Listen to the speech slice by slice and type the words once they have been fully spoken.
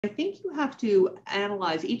I think you have to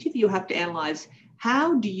analyze, each of you have to analyze,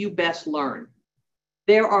 how do you best learn?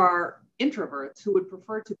 There are introverts who would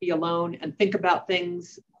prefer to be alone and think about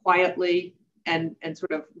things quietly and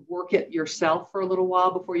sort of work it yourself for a little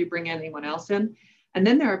while before you bring anyone else in. And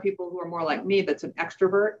then there are people who are more like me, that's an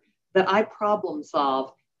extrovert, that I problem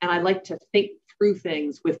solve and I like to think through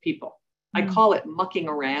things with people. I call it mucking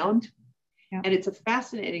around. Yeah. And it's a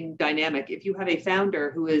fascinating dynamic. If you have a founder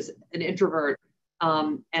who is an introvert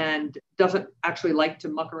and doesn't actually like to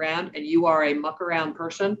muck around, and you are a muck around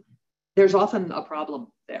person, there's often a problem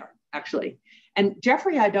there, actually. And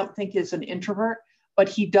Jeffrey, I don't think, is an introvert, but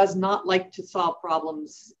he does not like to solve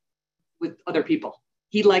problems with other people.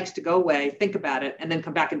 He likes to go away, think about it, and then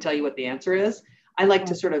come back and tell you what the answer is. I like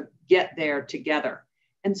to sort of get there together.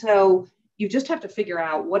 And so you just have to figure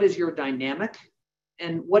out what is your dynamic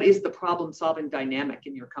and what is the problem solving dynamic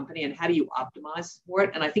in your company and how do you optimize for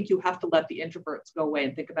it. And I think you have to let the introverts go away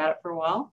and think about it for a while.